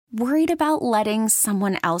Worried about letting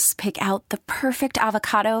someone else pick out the perfect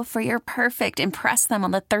avocado for your perfect impress them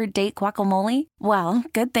on the third date guacamole? Well,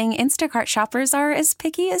 good thing Instacart shoppers are as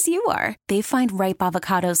picky as you are. They find ripe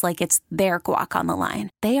avocados like it's their guac on the line.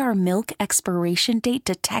 They are milk expiration date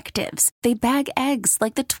detectives. They bag eggs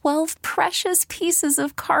like the 12 precious pieces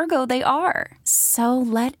of cargo they are. So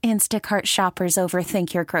let Instacart shoppers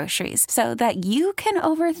overthink your groceries so that you can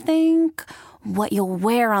overthink what you'll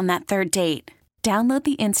wear on that third date. Download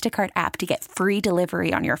the Instacart app to get free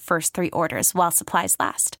delivery on your first 3 orders while supplies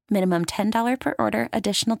last. Minimum $10 per order.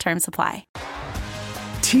 Additional terms apply.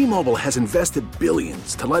 T-Mobile has invested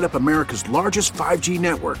billions to light up America's largest 5G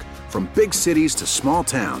network, from big cities to small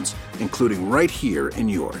towns, including right here in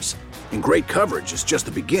yours. And great coverage is just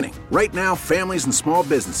the beginning. Right now, families and small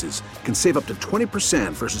businesses can save up to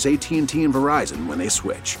 20% versus AT&T and Verizon when they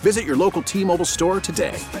switch. Visit your local T-Mobile store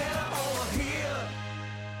today.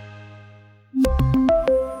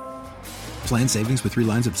 Plan savings with 3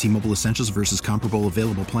 lines of T-Mobile Essentials versus comparable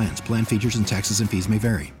available plans. Plan features and taxes and fees may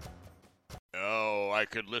vary. Oh, I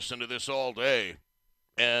could listen to this all day.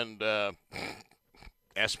 And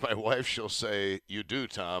ask my wife, she'll say, you do,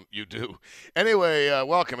 Tom, you do. Anyway,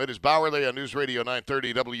 welcome. It is Bauerle on News Radio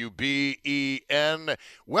 930 WBEN.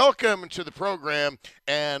 Welcome to the program,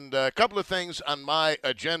 and a couple of things on my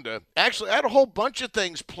agenda. Actually, I had a whole bunch of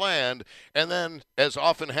things planned, and then, as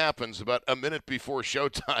often happens, about a minute before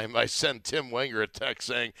showtime, I send Tim Wenger a text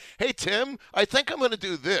saying, hey, Tim, I think I'm going to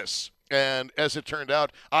do this. And as it turned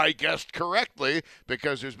out, I guessed correctly,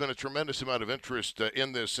 because there's been a tremendous amount of interest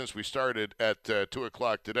in this since we started at 2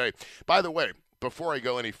 o'clock today. By the way, before I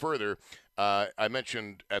go any further, I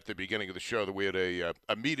mentioned at the beginning of the show that we had a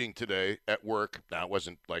meeting today at work. Now, it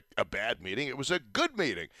wasn't like a bad meeting. It was a good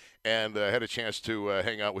meeting. And I had a chance to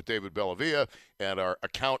hang out with David Bellavia and our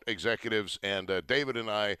account executives. And David and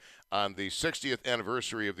I, on the 60th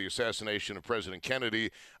anniversary of the assassination of President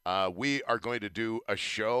Kennedy, we are going to do a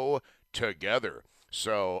show together.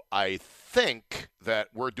 So I think that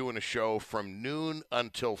we're doing a show from noon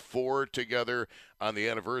until 4 together on the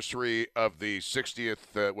anniversary of the 60th,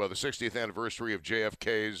 the 60th anniversary of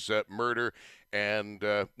JFK's murder. And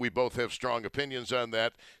we both have strong opinions on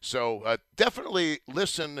that. So definitely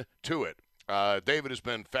listen to it. David has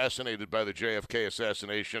been fascinated by the JFK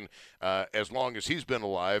assassination as long as he's been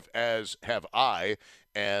alive, as have I.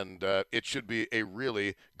 And it should be a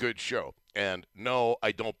really good show. And no,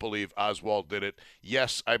 I don't believe Oswald did it.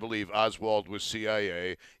 Yes, I believe Oswald was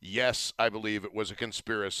CIA. Yes, I believe it was a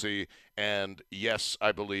conspiracy. And yes,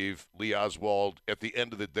 I believe Lee Oswald, at the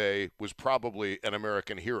end of the day, was probably an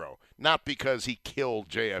American hero. Not because he killed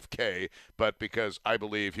JFK, but because I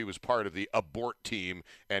believe he was part of the abort team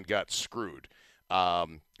and got screwed.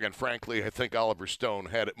 And frankly, I think Oliver Stone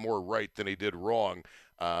had it more right than he did wrong.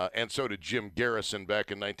 And so did Jim Garrison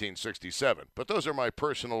back in 1967. But those are my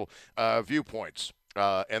personal viewpoints.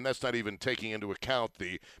 And that's not even taking into account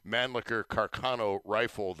the Mannlicher Carcano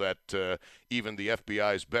rifle that even the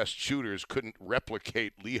FBI's best shooters couldn't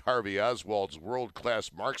replicate Lee Harvey Oswald's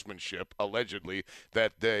world-class marksmanship, allegedly,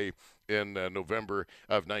 that day in November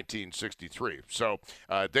of 1963. So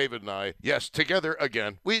David and I, yes, together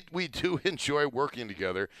again. We do enjoy working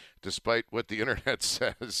together, despite what the internet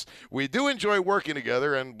says. We do enjoy working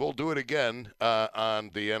together, and we'll do it again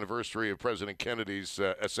on the anniversary of President Kennedy's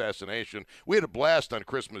assassination. We had a blast on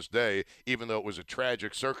Christmas Day, even though it was a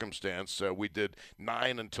tragic circumstance. We did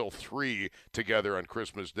 9 until 3 together on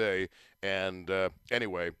Christmas Day. And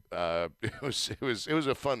anyway, it was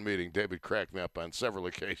a fun meeting. David cracked me up on several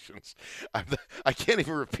occasions. I can't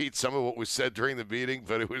even repeat some of what was said during the meeting,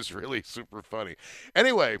 but it was really super funny.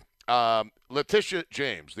 Anyway, Letitia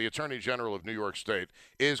James, the Attorney General of New York State,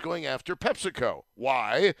 is going after PepsiCo.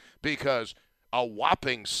 Why? Because a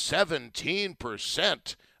whopping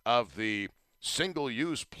 17% of the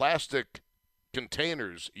single-use plastic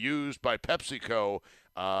containers used by PepsiCo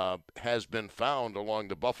has been found along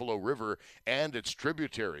the Buffalo River and its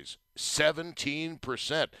tributaries.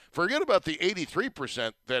 17%. Forget about the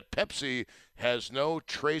 83% that Pepsi has no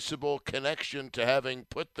traceable connection to having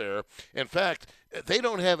put there. In fact, they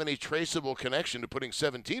don't have any traceable connection to putting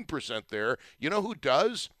 17% there. You know who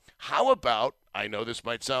does? How about, I know this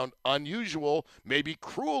might sound unusual, maybe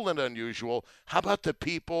cruel and unusual, how about the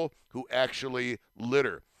people who actually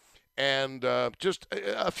litter? And just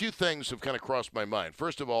a few things have kind of crossed my mind.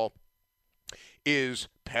 First of all, is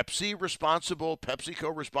Pepsi responsible,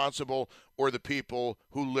 PepsiCo responsible, or the people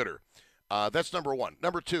who litter? That's number one.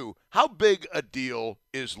 Number two, how big a deal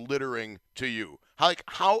is littering to you?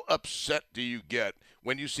 How upset do you get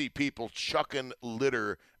when you see people chucking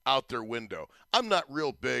litter out their window. I'm not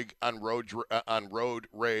real big on road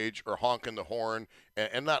rage or honking the horn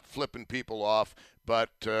and not flipping people off, but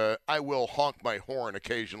I will honk my horn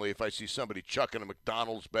occasionally if I see somebody chucking a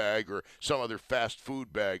McDonald's bag or some other fast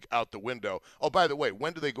food bag out the window. Oh, by the way,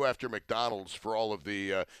 when do they go after McDonald's for all of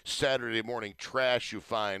the Saturday morning trash you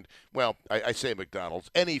find? Well, I say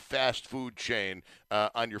McDonald's, any fast food chain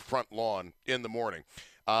on your front lawn in the morning.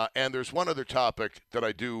 And there's one other topic that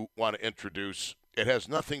I do want to introduce. It has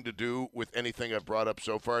nothing to do with anything I've brought up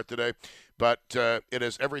so far today, but it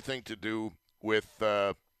has everything to do with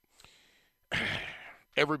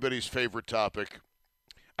everybody's favorite topic.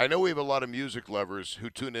 I know we have a lot of music lovers who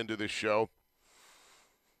tune into this show.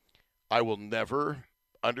 I will never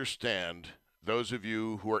understand those of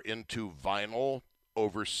you who are into vinyl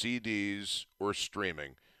over CDs or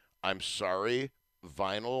streaming. I'm sorry,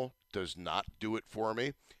 vinyl does not do it for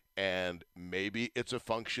me, and maybe it's a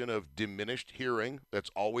function of diminished hearing.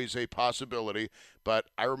 That's always a possibility, but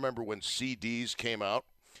I remember when CDs came out,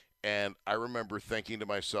 and I remember thinking to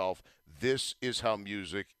myself, this is how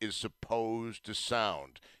music is supposed to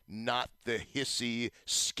sound, not the hissy,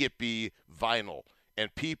 skippy vinyl.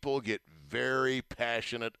 And people get very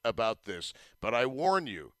passionate about this. But I warn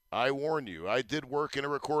you, I did work in a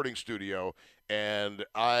recording studio, and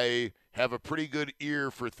I have a pretty good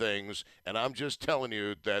ear for things, and I'm just telling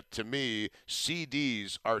you that to me,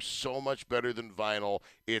 CDs are so much better than vinyl.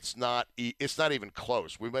 It's not even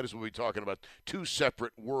close. We might as well be talking about two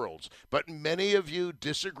separate worlds. But many of you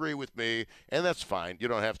disagree with me, and that's fine. You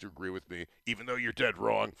don't have to agree with me, even though you're dead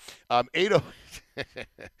wrong.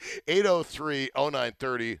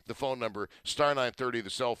 803-0930, the phone number, star 930, the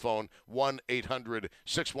cell phone,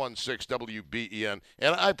 1-800-616-WBEN.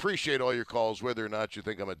 And I appreciate all your calls, whether or not you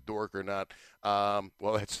think I'm a dork or not.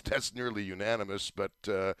 Well, that's nearly unanimous, but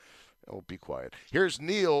oh, be quiet. Here's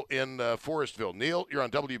Neil in Forestville. Neil, you're on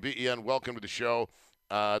WBEN. Welcome to the show.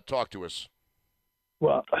 Talk to us.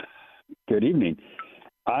 Well, good evening.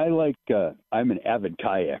 I'm an avid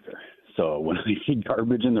kayaker, so when I see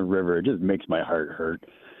garbage in the river, it just makes my heart hurt.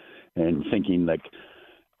 And thinking like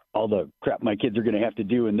all the crap my kids are going to have to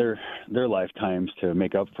do in their lifetimes to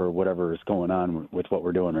make up for whatever is going on with what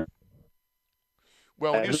we're doing.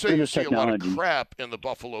 Well, when you say you see a lot of crap in the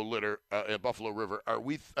Buffalo River,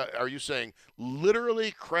 are you saying literally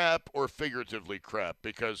crap or figuratively crap?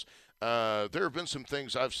 Because there have been some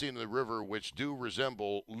things I've seen in the river which do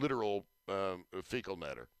resemble literal fecal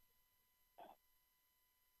matter.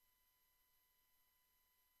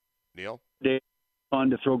 Neil? Fun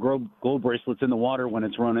to throw gold bracelets in the water when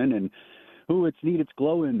it's running, and it's neat, it's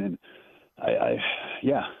glowing, and I've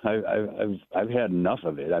had enough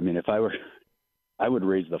of it. I mean, if I would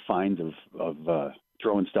raise the fines of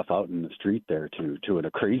throwing stuff out in the street there to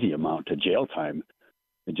a crazy amount, to jail time,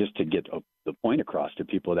 just to get the point across to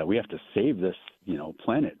people that we have to save this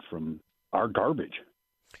planet from our garbage.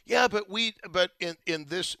 Yeah, but in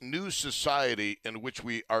this new society in which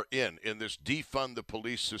we are in this defund the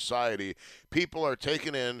police society, people are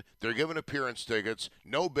taken in, they're given appearance tickets,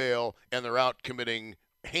 no bail, and they're out committing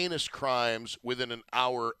heinous crimes within an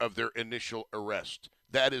hour of their initial arrest.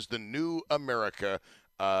 That is the new America.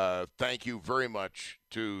 Thank you very much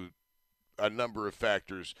to a number of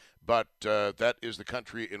factors, but that is the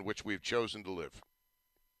country in which we've chosen to live.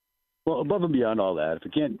 Well, above and beyond all that, if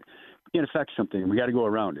it can't affect something, we got to go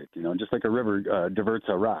around it. Just like a river diverts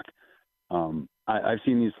a rock. I've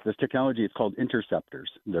seen this technology. It's called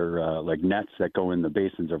interceptors. They're like nets that go in the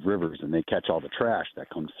basins of rivers, and they catch all the trash that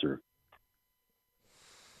comes through.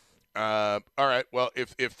 All right. Well,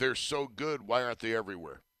 if they're so good, why aren't they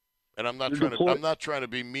everywhere? And I'm not trying to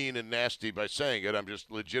be mean and nasty by saying it. I'm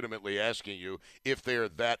just legitimately asking you, if they are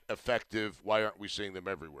that effective, why aren't we seeing them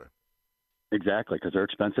everywhere? Exactly, because they're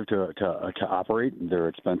expensive to operate. They're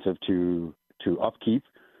expensive to upkeep.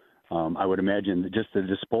 I would imagine that just the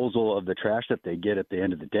disposal of the trash that they get at the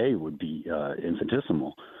end of the day would be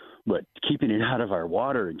infinitesimal. But keeping it out of our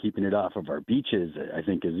water and keeping it off of our beaches, I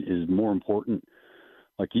think, is more important.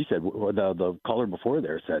 Like you said, the caller before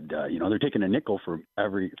there said, they're taking a nickel from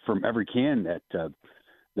every can that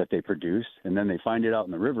they produce, and then they find it out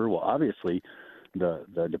in the river. Well, obviously,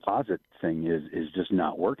 the deposit thing is just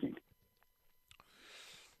not working.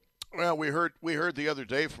 Well, we heard the other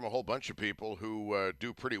day from a whole bunch of people who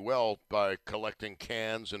do pretty well by collecting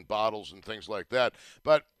cans and bottles and things like that.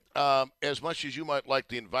 But as much as you might like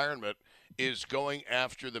the environment, is going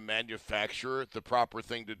after the manufacturer the proper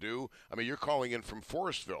thing to do? I mean, you're calling in from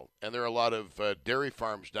Forestville, and there are a lot of dairy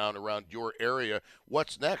farms down around your area.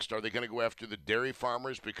 What's next? Are they going to go after the dairy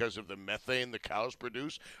farmers because of the methane the cows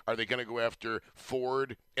produce? Are they going to go after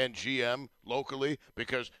Ford and GM locally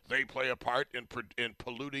because they play a part in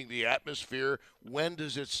polluting the atmosphere? When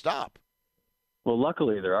does it stop? Well,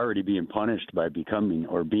 luckily, they're already being punished by becoming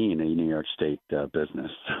or being a New York State business.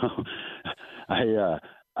 So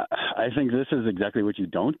I think this is exactly what you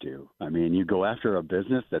don't do. I mean, you go after a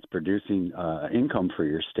business that's producing income for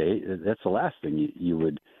your state. That's the last thing you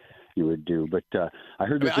would do. But I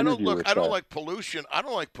heard this interview with, I don't like pollution. I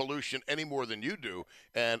don't like pollution any more than you do.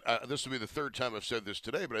 And this will be the third time I've said this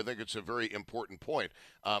today, but I think it's a very important point.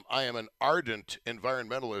 I am an ardent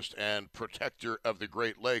environmentalist and protector of the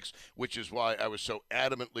Great Lakes, which is why I was so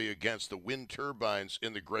adamantly against the wind turbines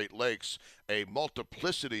in the Great Lakes. A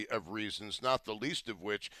multiplicity of reasons, not the least of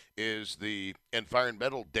which is the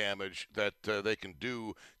environmental damage that they can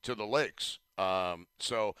do to the lakes.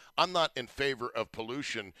 So I'm not in favor of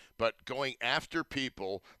pollution, but going after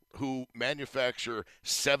people who manufacture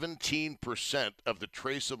 17% of the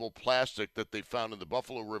traceable plastic that they found in the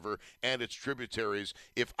Buffalo River and its tributaries,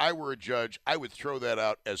 if I were a judge, I would throw that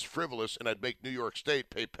out as frivolous, and I'd make New York State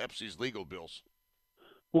pay Pepsi's legal bills.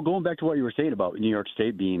 Well, going back to what you were saying about New York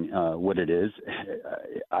State being what it is,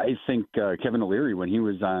 I think Kevin O'Leary, when he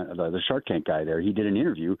was on the Shark Tank guy there, he did an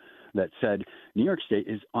interview that said New York State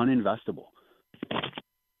is uninvestable.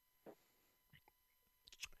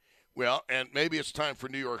 Well, and maybe it's time for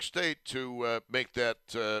New York State to make that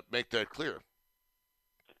clear.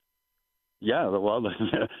 Yeah, well,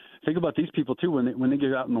 think about these people too. When they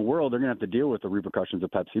get out in the world, they're going to have to deal with the repercussions of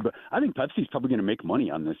Pepsi. But I think Pepsi's probably going to make money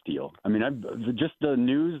on this deal. I mean, just the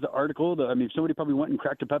news, the article. Somebody probably went and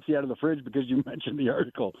cracked a Pepsi out of the fridge because you mentioned the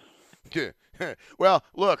article. Yeah. Well,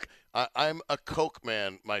 look, I'm a Coke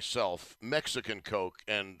man myself, Mexican Coke,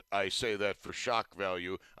 and I say that for shock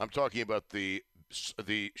value. I'm talking about the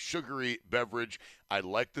sugary beverage. I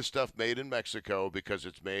like the stuff made in Mexico because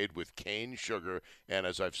it's made with cane sugar, and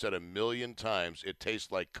as I've said a million times, it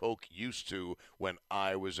tastes like Coke used to when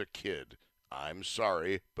I was a kid. I'm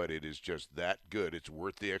sorry, but it is just that good. It's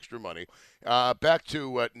worth the extra money. Back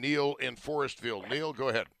to Neil in Forestville. Neil, go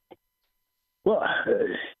ahead. Well,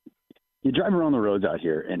 you drive around the roads out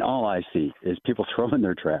here, and all I see is people throwing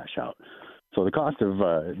their trash out. So the cost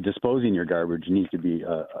of disposing your garbage needs to be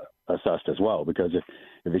assessed as well, because if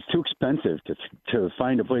it's too expensive to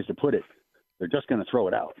find a place to put it, they're just going to throw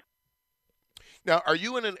it out. Now, are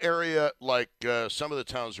you in an area like some of the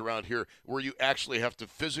towns around here where you actually have to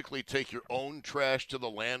physically take your own trash to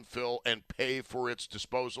the landfill and pay for its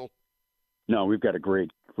disposal? No, we've got a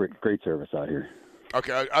great service out here.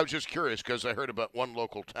 Okay, I was just curious because I heard about one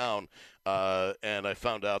local town, and I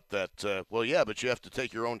found out that, but you have to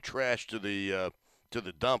take your own trash to the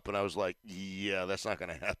dump, and I was like, yeah, that's not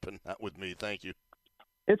going to happen. Not with me, thank you.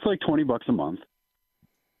 It's like $20 a month.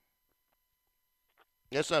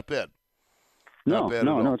 That's not bad. No,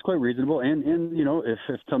 it's quite reasonable. And if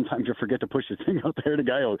sometimes you forget to push your thing out there, the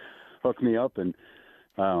guy will hook me up, and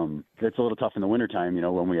it's a little tough in the wintertime,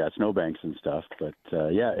 when we have snowbanks and stuff. But,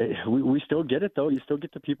 we still get it, though. You still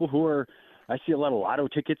get the people who are – I see a lot of lotto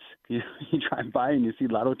tickets. You drive by and you see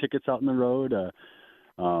lotto tickets out in the road.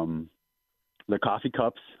 The coffee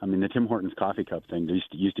cups. I mean, the Tim Hortons coffee cup thing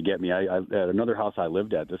used to get me. I at another house I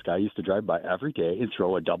lived at, this guy used to drive by every day and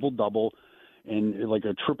throw a double and like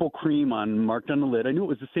a triple cream marked on the lid. I knew it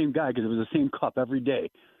was the same guy because it was the same cup every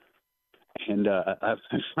day. And I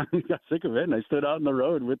finally got sick of it, and I stood out in the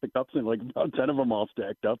road with the cups and like about 10 of them all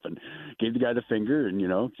stacked up, and gave the guy the finger, and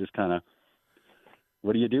just kind of,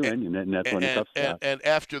 what are you doing? And that's when the cups stopped. And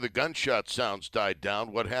after the gunshot sounds died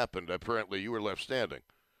down, what happened? Apparently, you were left standing.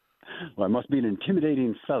 Well, I must be an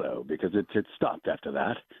intimidating fellow because it stopped after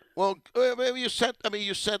that. Well, you sent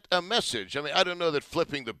a message. I mean, I don't know that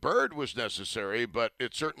flipping the bird was necessary, but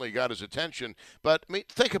it certainly got his attention. But I mean,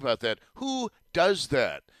 think about that. Who does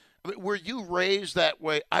that? I mean, were you raised that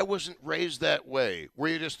way? I wasn't raised that way,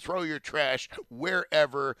 where you just throw your trash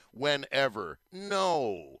wherever, whenever.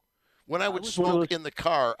 No. When I would smoke in the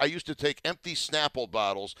car, I used to take empty Snapple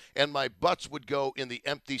bottles, and my butts would go in the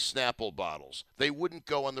empty Snapple bottles. They wouldn't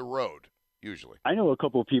go on the road, usually. I know a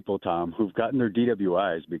couple of people, Tom, who've gotten their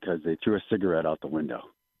DWIs because they threw a cigarette out the window.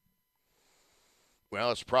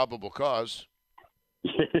 Well, it's probable cause.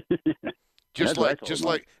 Just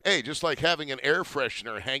like having an air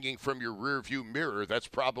freshener hanging from your rear view mirror, that's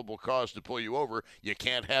probable cause to pull you over. You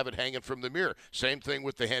can't have it hanging from the mirror. Same thing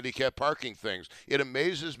with the handicap parking things. It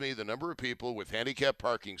amazes me the number of people with handicap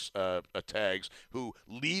parking tags who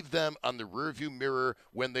leave them on the rear view mirror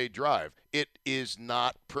when they drive. It is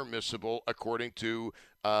not permissible according to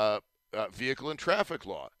vehicle and traffic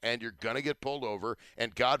law, and you're going to get pulled over,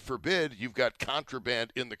 and God forbid you've got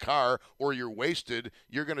contraband in the car or you're wasted,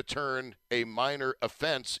 you're going to turn a minor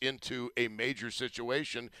offense into a major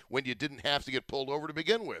situation when you didn't have to get pulled over to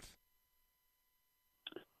begin with.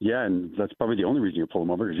 Yeah, and that's probably the only reason you pull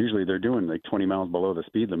them over, because usually they're doing like 20 miles below the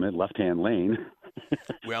speed limit, left-hand lane.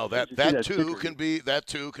 Well, that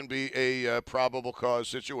too can be a probable cause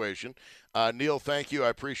situation. Neil, thank you. I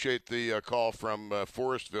appreciate the call from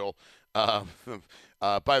Forestville.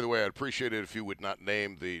 By the way, I'd appreciate it if you would not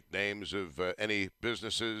name the names of any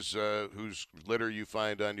businesses whose litter you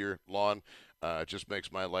find on your lawn. It just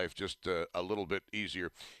makes my life just a little bit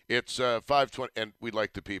easier. It's 5:20, and we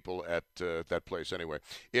like the people at that place anyway.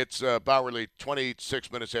 It's Bauerle,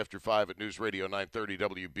 26 minutes after 5 at News Radio 930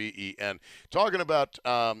 WBEN. Talking about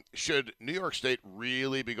should New York State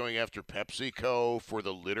really be going after PepsiCo for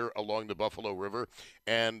the litter along the Buffalo River?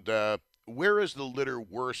 And where is the litter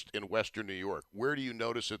worst in Western New York? Where do you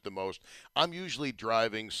notice it the most? I'm usually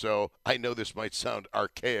driving, so I know this might sound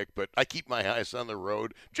archaic, but I keep my eyes on the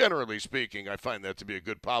road. Generally speaking, I find that to be a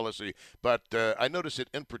good policy, but I notice it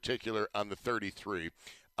in particular on the 33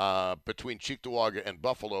 between Cheektowaga and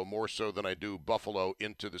Buffalo, more so than I do Buffalo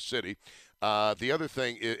into the city. The other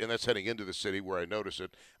thing, and that's heading into the city where I notice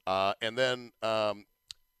it, and then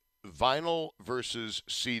vinyl versus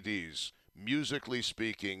CDs. Musically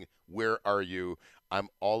speaking, where are you? I'm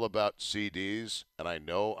all about CDs, and I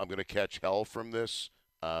know I'm going to catch hell from this,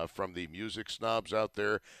 from the music snobs out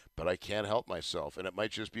there, but I can't help myself. And it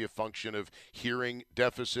might just be a function of hearing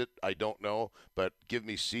deficit. I don't know, but give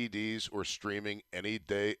me CDs or streaming any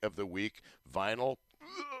day of the week. Vinyl,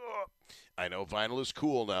 I know vinyl is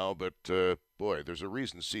cool now, but boy, there's a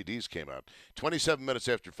reason CDs came out. 27 minutes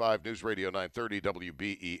after 5, News Radio 930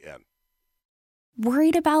 WBEN.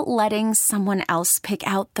 Worried about letting someone else pick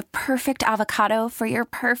out the perfect avocado for your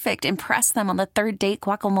perfect impress them on the third date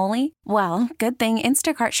guacamole? Well, good thing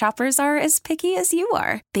Instacart shoppers are as picky as you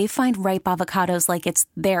are. They find ripe avocados like it's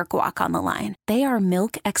their guac on the line. They are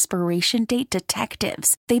milk expiration date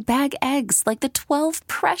detectives. They bag eggs like the 12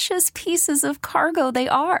 precious pieces of cargo they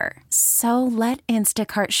are. So let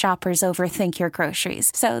Instacart shoppers overthink your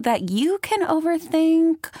groceries so that you can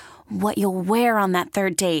overthink what you'll wear on that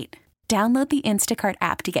third date. Download the Instacart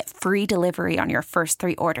app to get free delivery on your first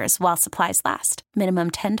 3 orders while supplies last.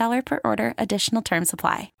 Minimum $10 per order. Additional terms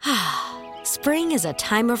apply. Spring is a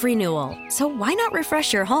time of renewal, so why not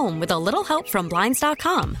refresh your home with a little help from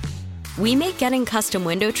Blinds.com? We make getting custom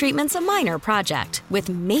window treatments a minor project with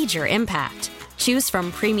major impact. Choose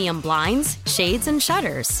from premium blinds, shades, and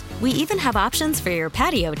shutters. We even have options for your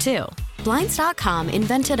patio, too. Blinds.com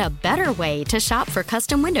invented a better way to shop for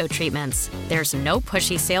custom window treatments. There's no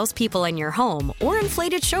pushy salespeople in your home or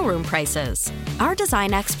inflated showroom prices. Our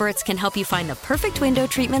design experts can help you find the perfect window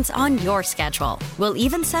treatments on your schedule. We'll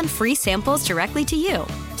even send free samples directly to you.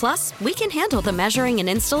 Plus, we can handle the measuring and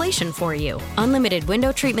installation for you. Unlimited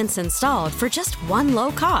window treatments installed for just one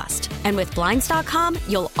low cost. And with Blinds.com,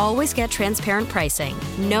 you'll always get transparent pricing.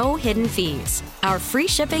 No hidden fees. Our free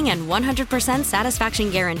shipping and 100% satisfaction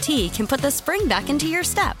guarantee can put the spring back into your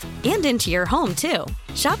step and into your home, too.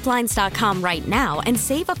 Shop Blinds.com right now and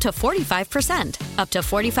save up to 45%. Up to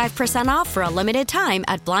 45% off for a limited time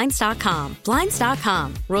at Blinds.com.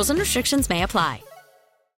 Blinds.com. Rules and restrictions may apply.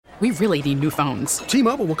 We really need new phones.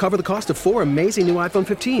 T-Mobile will cover the cost of 4 amazing new iPhone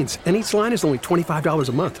 15s, and each line is only $25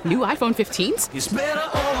 a month. New iPhone 15s? It's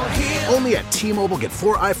better over here. Only at T-Mobile, get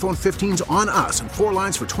 4 iPhone 15s on us and 4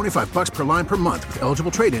 lines for $25 per line per month with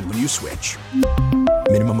eligible trade-in when you switch.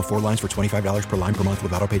 Minimum of 4 lines for $25 per line per month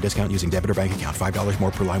with autopay discount using debit or bank account. $5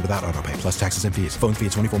 more per line without autopay, plus taxes and fees. Phone fee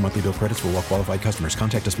at 24 monthly bill credits for well-qualified customers.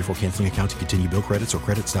 Contact us before canceling account to continue bill credits or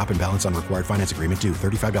credit stop and balance on required finance agreement due.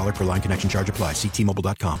 $35 per line connection charge applies. See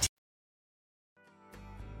T-Mobile.com.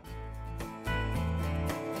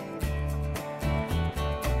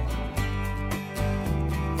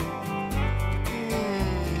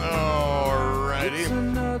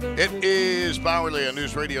 It is Bauerle on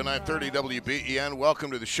News Radio 930 WBEN.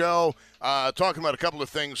 Welcome to the show. Talking about a couple of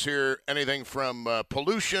things here. Anything from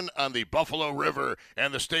pollution on the Buffalo River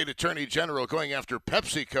and the state attorney general going after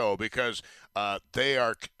PepsiCo because They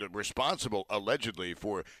are responsible, allegedly,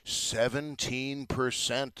 for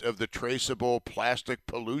 17% of the traceable plastic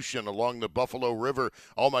pollution along the Buffalo River.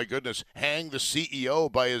 Oh, my goodness. Hang the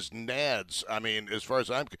CEO by his nads. I mean, as far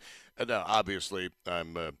as I'm now, obviously,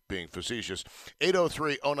 I'm being facetious.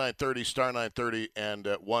 803-0930, star 930, and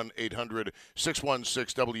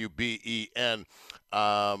 1-800-616-WBEN.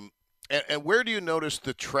 And where do you notice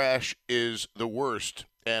the trash is the worst?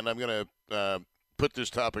 And I'm going to put this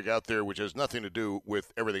topic out there, which has nothing to do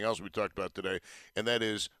with everything else we talked about today, and that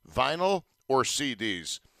is vinyl or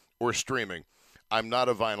CDs or streaming. I'm not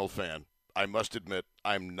a vinyl fan. I must admit,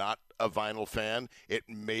 I'm not a vinyl fan. It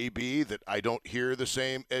may be that I don't hear the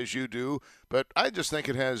same as you do, but I just think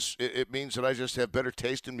it means that I just have better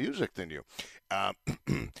taste in music than you.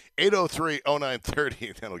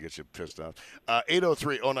 803-0930, that'll get you pissed off.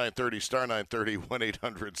 803-0930, star 930,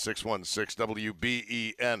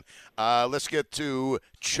 1-800-616-WBEN. Let's get to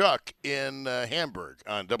Chuck in Hamburg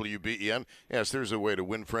on WBEN. Yes, there's a way to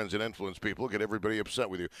win friends and influence people, get everybody upset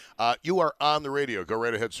with you. You are on the radio. Go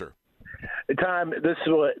right ahead, sir. Tom, this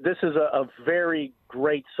is a very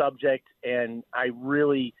great subject, and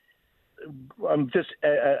I'm just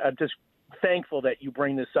thankful that you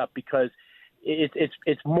bring this up because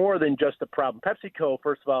it's more than just a problem. PepsiCo,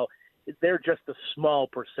 first of all, they're just a small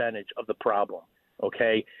percentage of the problem.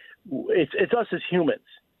 Okay, it's us as humans.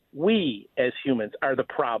 We as humans are the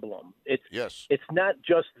problem. It's not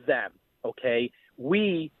just them. Okay,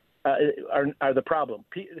 we are the problem.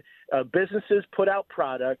 Businesses put out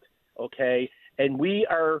product. Okay, and we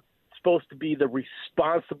are supposed to be the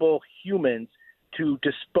responsible humans to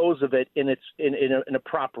dispose of it in a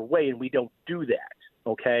proper way, and we don't do that.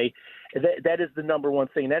 Okay, that is the number one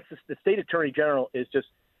thing. That's the state attorney general is just.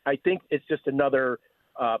 I think it's just another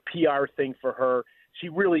PR thing for her. She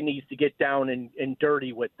really needs to get down and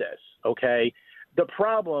dirty with this. Okay, the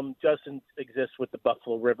problem doesn't exist with the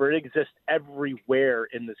Buffalo River. It exists everywhere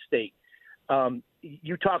in the state.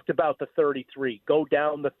 You talked about the 33. Go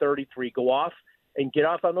down the 33. Go off and get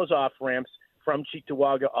off on those off ramps from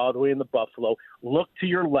Cheektowaga all the way in the Buffalo. Look to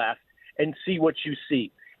your left and see what you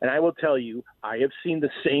see. And I will tell you, I have seen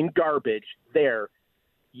the same garbage there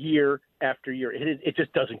year after year. It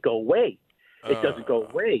just doesn't go away. It doesn't go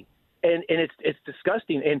away, and it's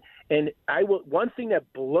disgusting. And one thing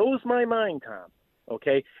that blows my mind, Tom.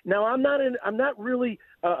 Okay. Now I'm not really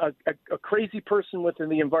a crazy person within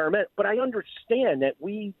the environment, but I understand that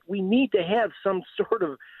we need to have some sort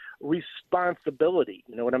of responsibility.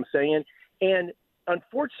 You know what I'm saying? And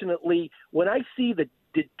unfortunately, when I see the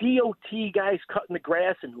DOT guys cutting the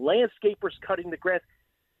grass and landscapers cutting the grass,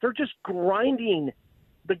 they're just grinding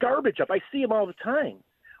the garbage up. I see them all the time.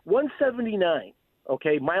 179,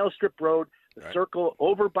 okay, Mile Strip Road, the circle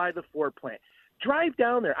over by the Ford plant. Drive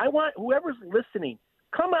down there. I want whoever's listening,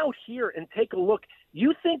 come out here and take a look.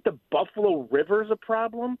 You think the Buffalo River is a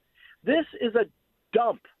problem? This is a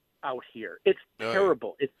dump out here. It's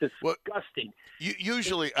terrible. It's disgusting.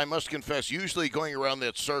 Usually, I must confess, going around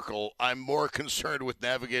that circle, I'm more concerned with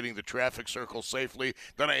navigating the traffic circle safely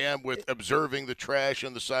than I am with observing the trash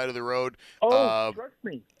on the side of the road. Oh,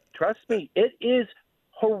 trust me. It is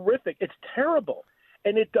horrific. It's terrible.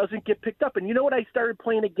 And it doesn't get picked up. And you know what? I started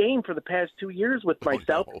playing a game for the past 2 years with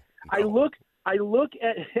myself. No. I look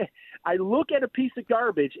at a piece of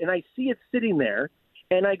garbage and I see it sitting there,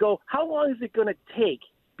 and I go, how long is it going to take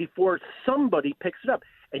before somebody picks it up?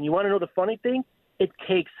 And you want to know the funny thing? It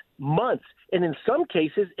takes months. And in some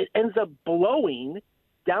cases, it ends up blowing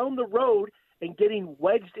down the road and getting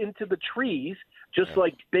wedged into the trees, just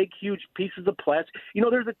like big, huge pieces of plastic. You know,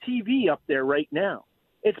 there's a TV up there right now.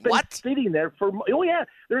 It's been sitting there for – oh, yeah.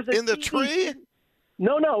 There's a in the TV. tree?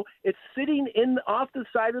 No. It's sitting off the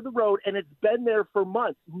side of the road, and it's been there for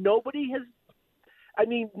months. Nobody has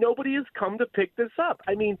come to pick this up.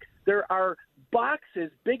 I mean, there are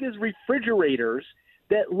boxes big as refrigerators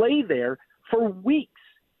that lay there for weeks,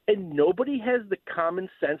 and nobody has the common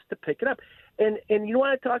sense to pick it up. And you know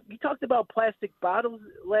what you talked about plastic bottles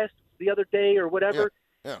the other day or whatever.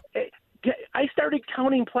 Yeah. I started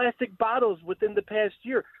counting plastic bottles within the past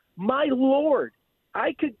year. My Lord,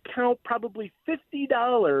 I could count probably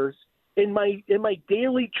 $50 in my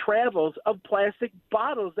daily travels of plastic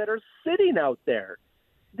bottles that are sitting out there.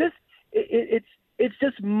 It's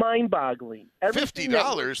just mind-boggling.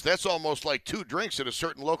 $50? That's almost like 2 drinks at a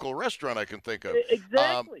certain local restaurant I can think of.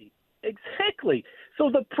 Exactly.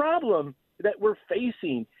 So the problem that we're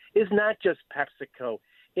facing is not just PepsiCo.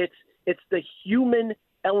 It's the human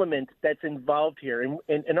element that's involved here. And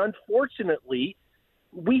unfortunately,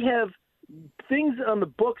 we have things on the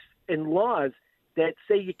books and laws that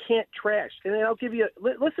say you can't trash. And then I'll give you –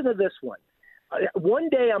 listen to this one. one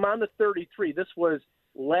day I'm on the 33. This was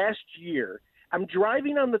last year. I'm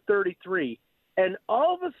driving on the 33, and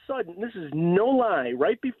all of a sudden, this is no lie,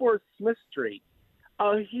 right before Smith Street,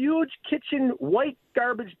 a huge kitchen white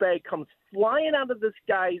garbage bag comes flying out of this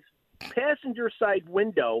guy's passenger side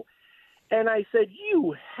window. And I said,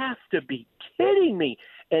 you have to be kidding me.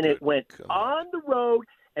 And it went on the road,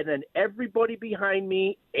 and then everybody behind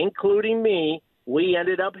me, including me, we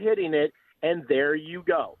ended up hitting it, and there you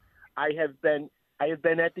go. I have been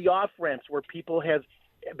at the off-ramps where people have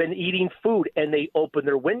been eating food, and they open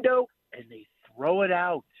their window, and they throw it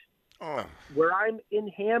out. Oh. Where I'm in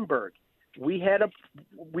Hamburg, we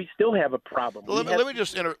still have a problem. Let me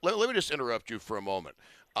just interrupt you for a moment.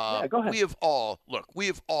 Yeah, go ahead. We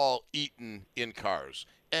have all eaten in cars.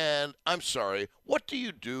 And I'm sorry, what do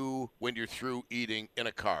you do when you're through eating in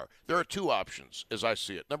a car? There are two options, as I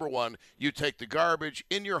see it. Number one, you take the garbage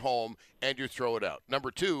in your home and you throw it out. Number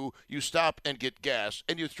two, you stop and get gas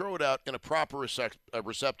and you throw it out in a proper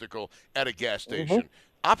receptacle at a gas station. Mm-hmm.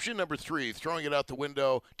 Option number three, throwing it out the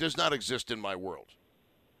window, does not exist in my world.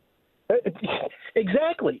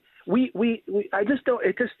 Exactly. I just don't.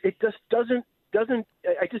 It just doesn't.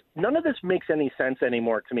 None of this makes any sense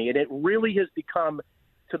anymore to me, and it really has become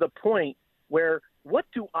to the point where what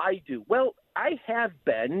do I do? Well, I have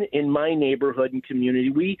been in my neighborhood and community.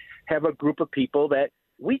 We have a group of people that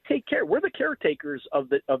we take care. We're the caretakers of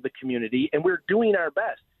the community, and we're doing our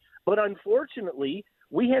best. But unfortunately,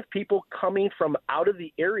 we have people coming from out of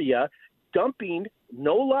the area dumping,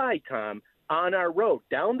 no lie, Tom, on our road.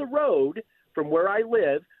 Down the road from where I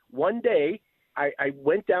live, one day I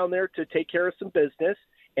went down there to take care of some business,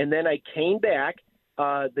 and then I came back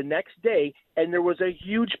the next day, and there was a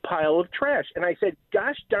huge pile of trash. And I said,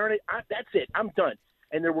 gosh darn it, that's it. I'm done.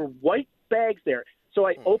 And there were white bags there. So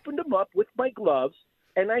I opened them up with my gloves,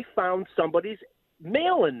 and I found somebody's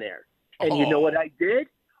mail in there. And you know what I did?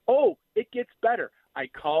 Oh, it gets better. I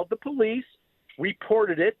called the police,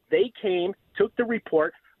 reported it. They came, took the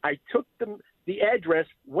report. I took the address,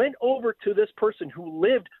 went over to this person who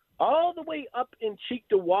lived all the way up in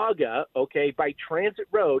Cheektowaga, by Transit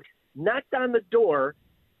Road, knocked on the door.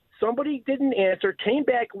 Somebody didn't answer, came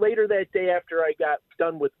back later that day after I got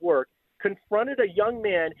done with work, confronted a young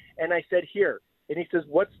man, and I said, here. And he says,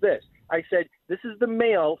 what's this? I said, this is the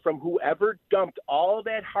mail from whoever dumped all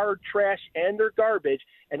that hard trash and their garbage.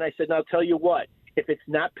 And I said, now I'll tell you what, if it's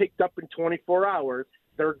not picked up in 24 hours,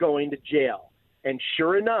 they're going to jail. And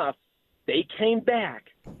sure enough, they came back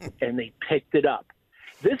and they picked it up.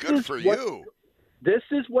 Good for you. This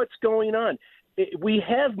is what's going on. We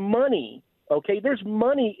have money, There's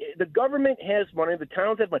money. The government has money. The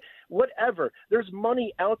towns have money. Whatever. There's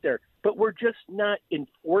money out there. But we're just not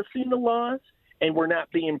enforcing the laws, and we're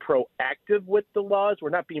not being proactive with the laws. We're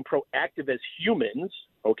not being proactive as humans,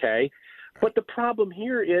 But the problem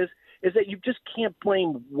here is that you just can't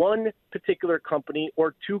blame one particular company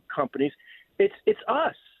or two companies. It's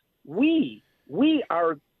us. We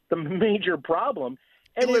are the major problem.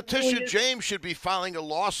 And Letitia James should be filing a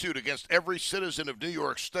lawsuit against every citizen of New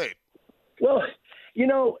York State. Well,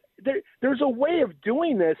 there's a way of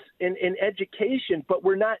doing this in education, but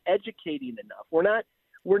we're not educating enough. We're not.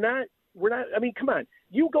 I mean, come on.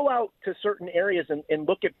 You go out to certain areas and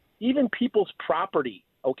look at even people's property.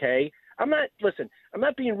 I'm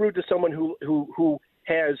not being rude to someone who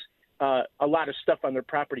has a lot of stuff on their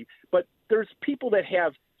property, but there's people that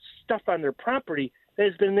have stuff on their property that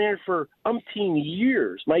has been there for umpteen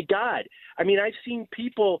years. My God. I mean, I've seen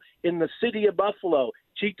people in the city of Buffalo,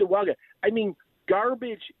 Cheektowaga. I mean,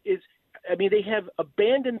 garbage they have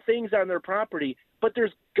abandoned things on their property, but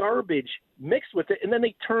there's garbage mixed with it. And then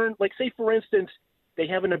they turn, like, say, for instance, they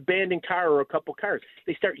have an abandoned car or a couple cars.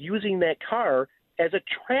 They start using that car as a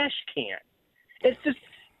trash can.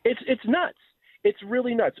 It's nuts. It's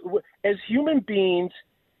really nuts. As human beings,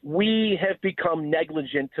 we have become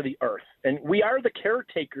negligent to the earth, and we are the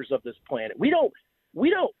caretakers of this planet. We don't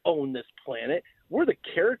own this planet. We're the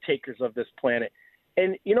caretakers of this planet.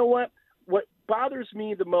 And you know what? What bothers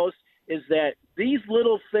me the most is that these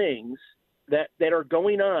little things that are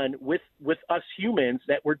going on with us humans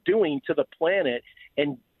that we're doing to the planet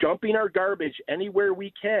and dumping our garbage anywhere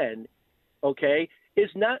we can, is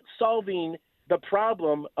not solving the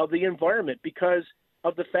problem of the environment because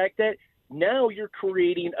of the fact that now you're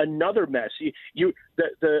creating another mess.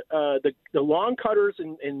 The lawn cutters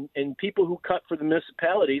and people who cut for the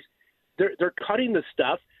municipalities, they're cutting the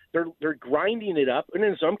stuff, they're grinding it up, and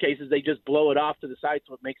in some cases they just blow it off to the side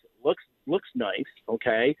so it makes it looks nice.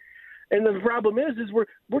 And the problem is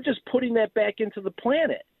we're just putting that back into the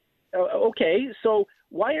planet. So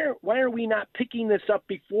why are we not picking this up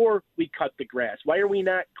before we cut the grass? Why are we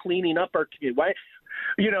not cleaning up our community? Why,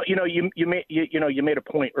 you made a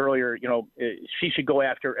point earlier. She should go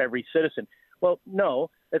after every citizen. Well, no,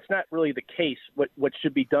 that's not really the case. What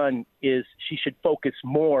should be done is she should focus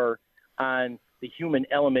more on the human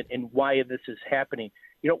element and why this is happening.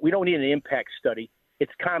 We don't need an impact study.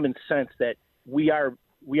 It's common sense that we are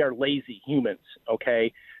lazy humans,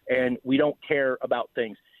 okay, and we don't care about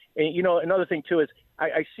things. And another thing too is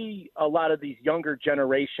I see a lot of these younger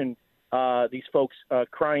generation, these folks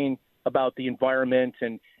crying about the environment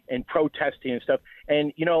and protesting and stuff,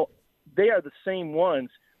 and they are the same ones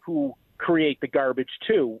who create the garbage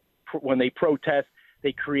too. When they protest,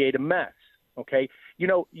 they create a mess. Okay,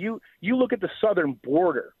 you look at the southern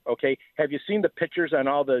border. Okay, have you seen the pictures on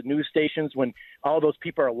all the news stations when all those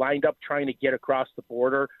people are lined up trying to get across the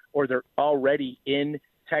border, or they're already in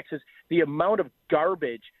Texas? The amount of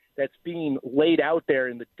garbage that's being laid out there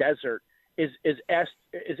in the desert is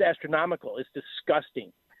astronomical. It's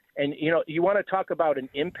disgusting. And you want to talk about an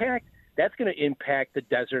impact? That's going to impact the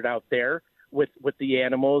desert out there with the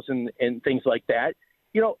animals and things like that.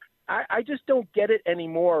 I just don't get it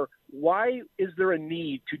anymore. Why is there a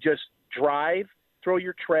need to just drive, throw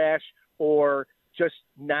your trash, or just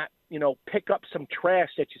not, pick up some trash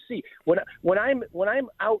that you see? When I'm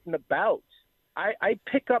out and about, I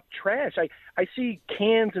pick up trash. I see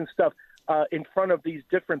cans and stuff in front of these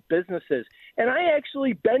different businesses, and I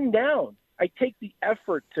actually bend down. I take the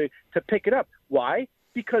effort to pick it up. Why?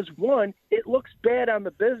 Because, one, it looks bad on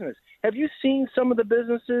the business. Have you seen some of the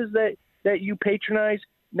businesses that you patronize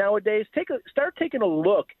nowadays? Start taking a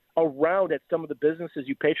look around at some of the businesses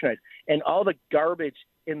you patronize and all the garbage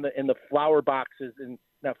in the flower boxes, and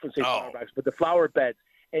not to say flower boxes, but the flower beds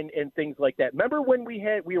and things like that. Remember when we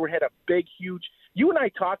had a big, huge. You and I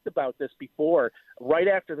talked about this before. Right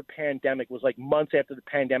after the pandemic, was like months after the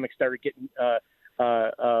pandemic started getting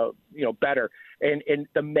better, and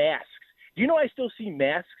the masks. Do you know I still see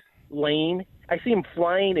masks laying? I see them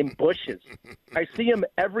flying in bushes. I see them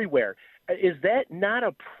everywhere. Is that not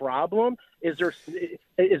a problem? Is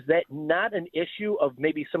that not an issue of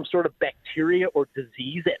maybe some sort of bacteria or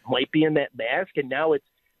disease that might be in that mask, and now it's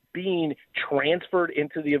being transferred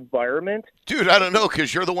into the environment? Dude, I don't know,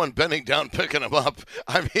 because you're the one bending down picking them up.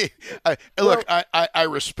 I mean, I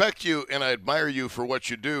respect you and I admire you for what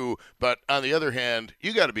you do, but on the other hand,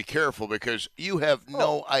 you got to be careful because you have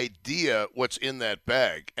no idea what's in that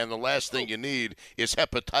bag, and the last thing you need is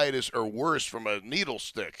hepatitis or worse from a needle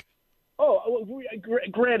stick. Oh,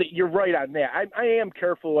 granted, you're right on that. I am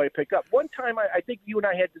careful what I pick up. One time, I think you and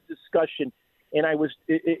I had this discussion, and I was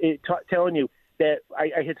telling you that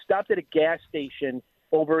I had stopped at a gas station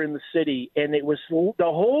over in the city, and it was the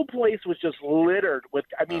whole place was just littered with.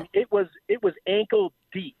 I mean, it was ankle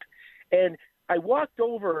deep, and I walked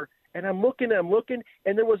over and I'm looking,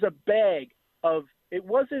 and there was a bag of. It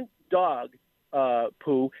wasn't dog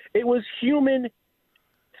poo. It was human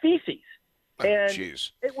feces. And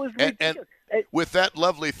it was ridiculous. And with that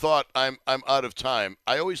lovely thought, I'm out of time.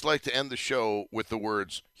 I always like to end the show with the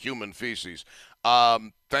words human feces.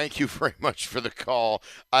 Thank you very much for the call.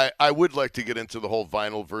 I would like to get into the whole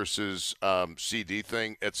vinyl versus CD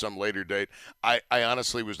thing at some later date. I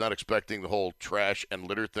honestly was not expecting the whole trash and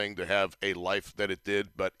litter thing to have a life that it did,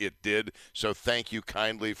 but it did. So thank you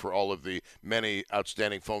kindly for all of the many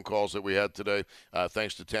outstanding phone calls that we had today.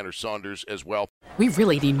 Thanks to Tanner Saunders as well. We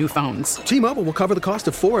really need new phones. T-Mobile will cover the cost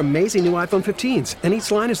of 4 amazing new iPhone 15s, and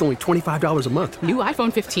each line is only $25 a month. New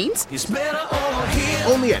iPhone 15s? It's better over here.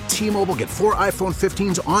 Only at T-Mobile, get 4 iPhone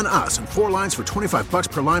 15s on us and 4 lines for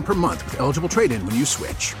 $25 per line per month with eligible trade-in when you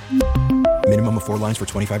switch. Minimum of 4 lines for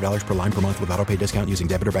 $25 per line per month with autopay discount using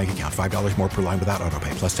debit or bank account. $5 more per line without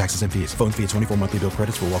autopay, plus taxes and fees. Phone fee at 24 monthly bill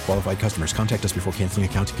credits for well-qualified customers. Contact us before canceling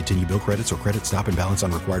account to continue bill credits or credit stop and balance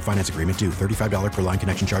on required finance agreement due. $35 per line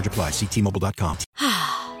connection charge applies. See T-Mobile.com.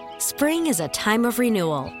 Spring is a time of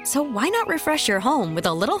renewal, so why not refresh your home with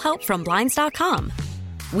a little help from Blinds.com?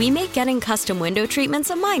 We make getting custom window treatments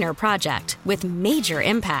a minor project with major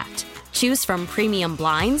impact. Choose from premium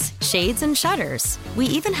blinds, shades, and shutters. We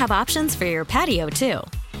even have options for your patio, too.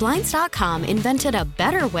 Blinds.com invented a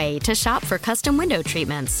better way to shop for custom window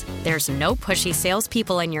treatments. There's no pushy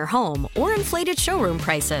salespeople in your home or inflated showroom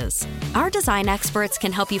prices. Our design experts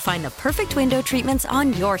can help you find the perfect window treatments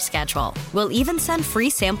on your schedule. We'll even send free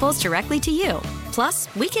samples directly to you.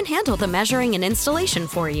 Plus, we can handle the measuring and installation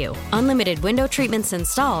for you. Unlimited window treatments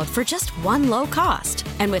installed for just one low cost.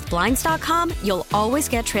 And with Blinds.com, you'll always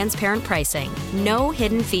get transparent pricing. No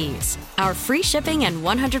hidden fees. Our free shipping and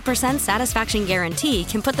 100% satisfaction guarantee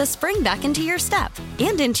can put the spring back into your step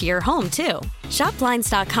and into your home, too. Shop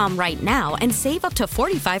Blinds.com right now and save up to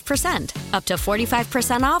 45%. Up to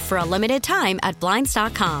 45% off for a limited time at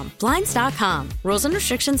Blinds.com. Blinds.com. Rules and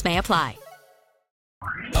restrictions may apply.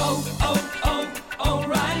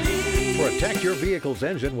 O'Reilly. Protect your vehicle's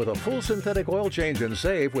engine with a full synthetic oil change and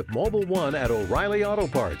save with Mobile One at O'Reilly Auto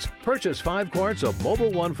Parts. Purchase 5 quarts of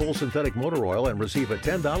Mobile One full synthetic motor oil and receive a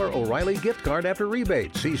 $10 O'Reilly gift card after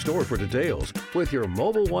rebate. See store for details. With your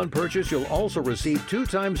Mobile One purchase, you'll also receive 2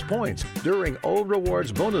 times points during O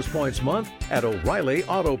Rewards Bonus Points Month at O'Reilly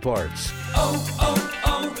Auto Parts.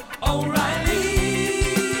 O'Reilly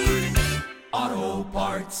Auto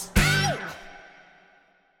Parts.